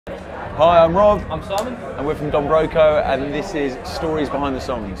Hi, I'm Rob. I'm Simon. And we're from Broco, and this is Stories Behind the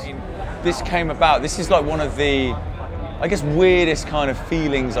Songs. This came about, this is like one of the, I guess, weirdest kind of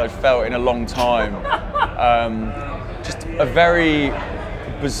feelings I've felt in a long time. Just a very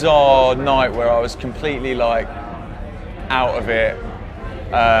bizarre night where I was completely like out of it.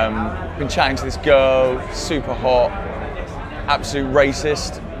 Been chatting to this girl, super hot, absolute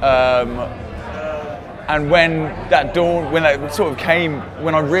racist. And when that dawned, when that sort of came,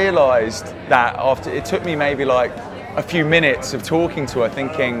 when I realised that after, it took me maybe like a few minutes of talking to her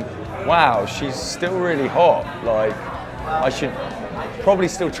thinking, wow, she's still really hot. Like, I should probably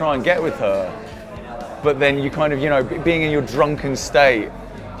still try and get with her. But then you kind of, you know, being in your drunken state,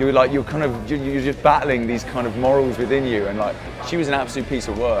 you're just battling these kind of morals within you. And like, she was an absolute piece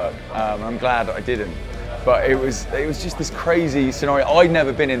of work. I'm glad that I didn't. But it was just this crazy scenario I'd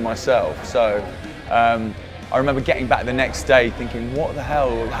never been in myself. So. I remember getting back the next day thinking, what the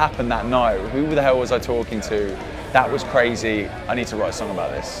hell happened that night? Who the hell was I talking to? That was crazy. I need to write a song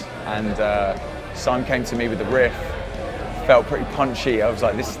about this. And Simon came to me with the riff, felt pretty punchy. I was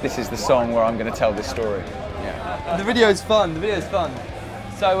like, this is the song where I'm going to tell this story. Yeah. The video's fun,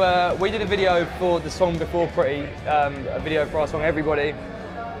 So we did a video for the song Before Pretty, a video for our song Everybody.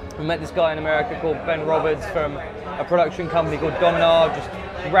 We met this guy in America called Ben Roberts from a production company called Damiani. Just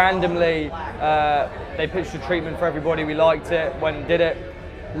randomly, they pitched a treatment for everybody. We liked it, went and did it,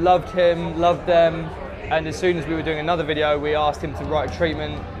 loved him, loved them. And as soon as we were doing another video, we asked him to write a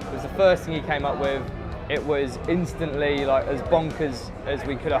treatment. It was the first thing he came up with. It was instantly like as bonkers as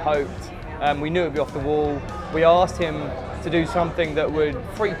we could have hoped. We knew it'd be off the wall. We asked him to do something that would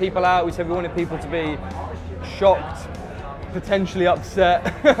freak people out. We said we wanted people to be shocked, potentially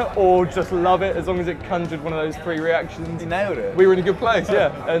upset, or just love it, as long as it conjured one of those three reactions. He nailed it. We were in a good place,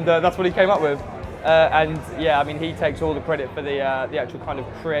 yeah, and that's what he came up with. And yeah, I mean, he takes all the credit for the actual kind of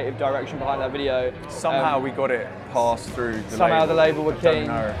creative direction behind that video. Somehow we got it passed through the somehow label. the label were keen. I don't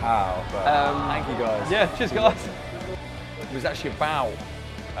know how, but thank you guys. Yeah, cheers guys. It was actually about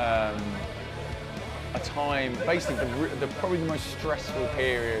a time, basically probably the most stressful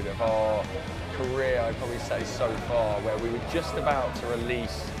period of our career, I'd probably say so far, where we were just about to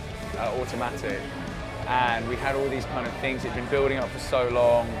release Automatic, and we had all these kind of things. It'd been building up for so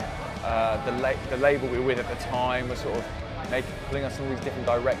long. The label we were with at the time was sort of pulling us in all these different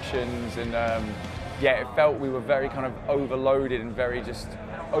directions, and yeah, it felt we were very kind of overloaded and very just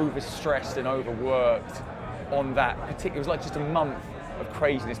overstressed and overworked on that particular. It was like just a month of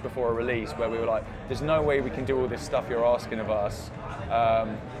craziness before a release where we were like, there's no way we can do all this stuff you're asking of us.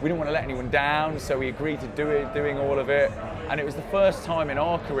 We didn't want to let anyone down, so we agreed to doing all of it. And it was the first time in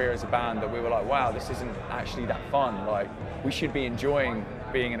our career as a band that we were like, wow, this isn't actually that fun. Like, we should be enjoying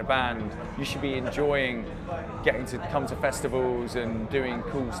being in a band. You should be enjoying getting to come to festivals and doing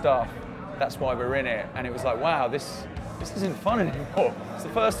cool stuff. That's why we're in it. And it was like, wow, this isn't fun anymore. It's the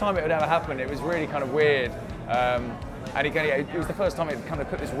first time it had ever happened. It was really kind of weird. And it was the first time it kind of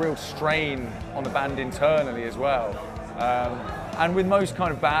put this real strain on the band internally as well. And with most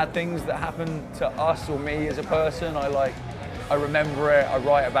kind of bad things that happen to us or me as a person, I remember it, I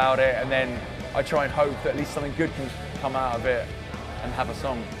write about it, and then I try and hope that at least something good can come out of it and have a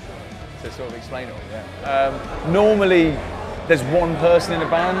song to sort of explain it all. Yeah. Normally, there's one person in a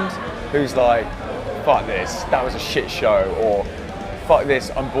band who's like, fuck this, that was a shit show, or fuck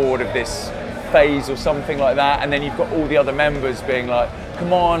this, I'm bored of this phase or something like that, and then you've got all the other members being like,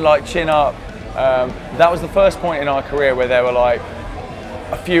 come on, like, chin up. That was the first point in our career where there were like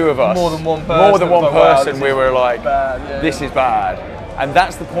a few of us, more than one person, wow, we were like, bad, yeah. This is bad. And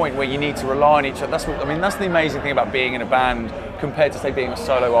that's the point where you need to rely on each other. That's the amazing thing about being in a band compared to, say, being a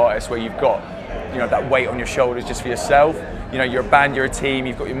solo artist, where you've got, you know, that weight on your shoulders just for yourself. You know, you're a band, you're a team,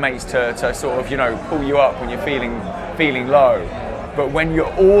 you've got your mates to sort of, you know, pull you up when you're feeling low. But when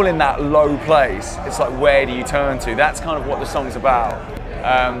you're all in that low place, it's like, where do you turn to? That's kind of what the song's about.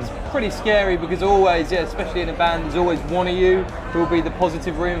 It's pretty scary because always, yeah, especially in a band, there's always one of you who will be the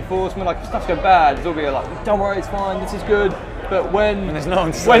positive reinforcement. Like, if stuff's go bad, there's always like, don't worry, it's fine, this is good. But when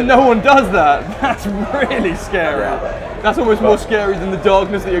no one does that, that's really scary. Yeah. That's almost more scary than the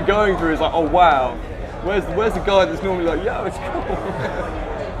darkness that you're going through. It's like, oh wow, where's the guy that's normally like, yo, it's cool.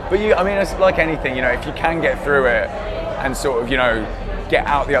 But I mean, it's like anything, you know, if you can get through it and sort of, you know, get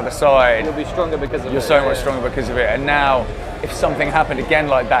out the other side, you'll be stronger because of it. You're so much stronger because of it. And now, if something happened again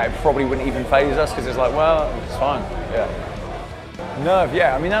like that, it probably wouldn't even faze us, because it's like, well, it's fine. Yeah. Nerve,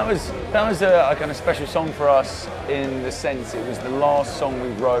 yeah. I mean, that was a kind of special song for us in the sense it was the last song we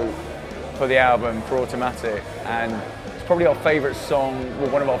wrote for the album, for Automatic, and it's probably our favourite song, well,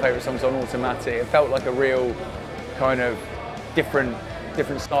 one of our favourite songs on Automatic. It felt like a real kind of different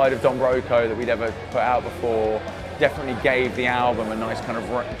different side of Don Broco that we'd ever put out before. Definitely gave the album a nice kind of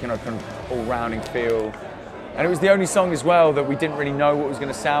all-rounding feel. And it was the only song as well that we didn't really know what it was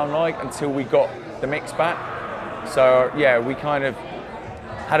going to sound like until we got the mix back. So yeah, we kind of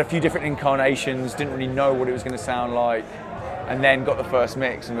had a few different incarnations, didn't really know what it was going to sound like, and then got the first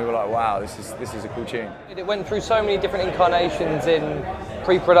mix and we were like, wow, this is a cool tune. It went through so many different incarnations in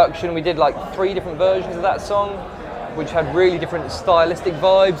pre-production. We did like 3 different versions of that song, which had really different stylistic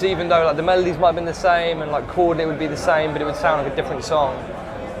vibes, even though like the melodies might have been the same and like chordally would be the same, but it would sound like a different song.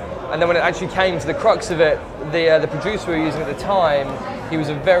 And then when it actually came to the crux of it, the producer we were using at the time, he was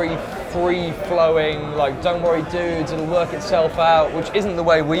a very free-flowing, like, don't worry dudes, it'll work itself out, which isn't the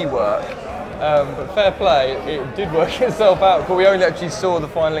way we work. But fair play, it did work itself out, but we only actually saw the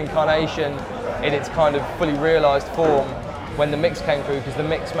final incarnation in its kind of fully realised form when the mix came through, because the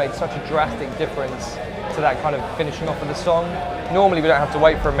mix made such a drastic difference to that kind of finishing off of the song. Normally we don't have to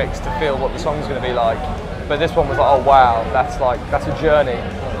wait for a mix to feel what the song's going to be like, but this one was like, oh wow, that's a journey.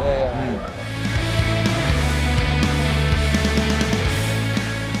 Yeah.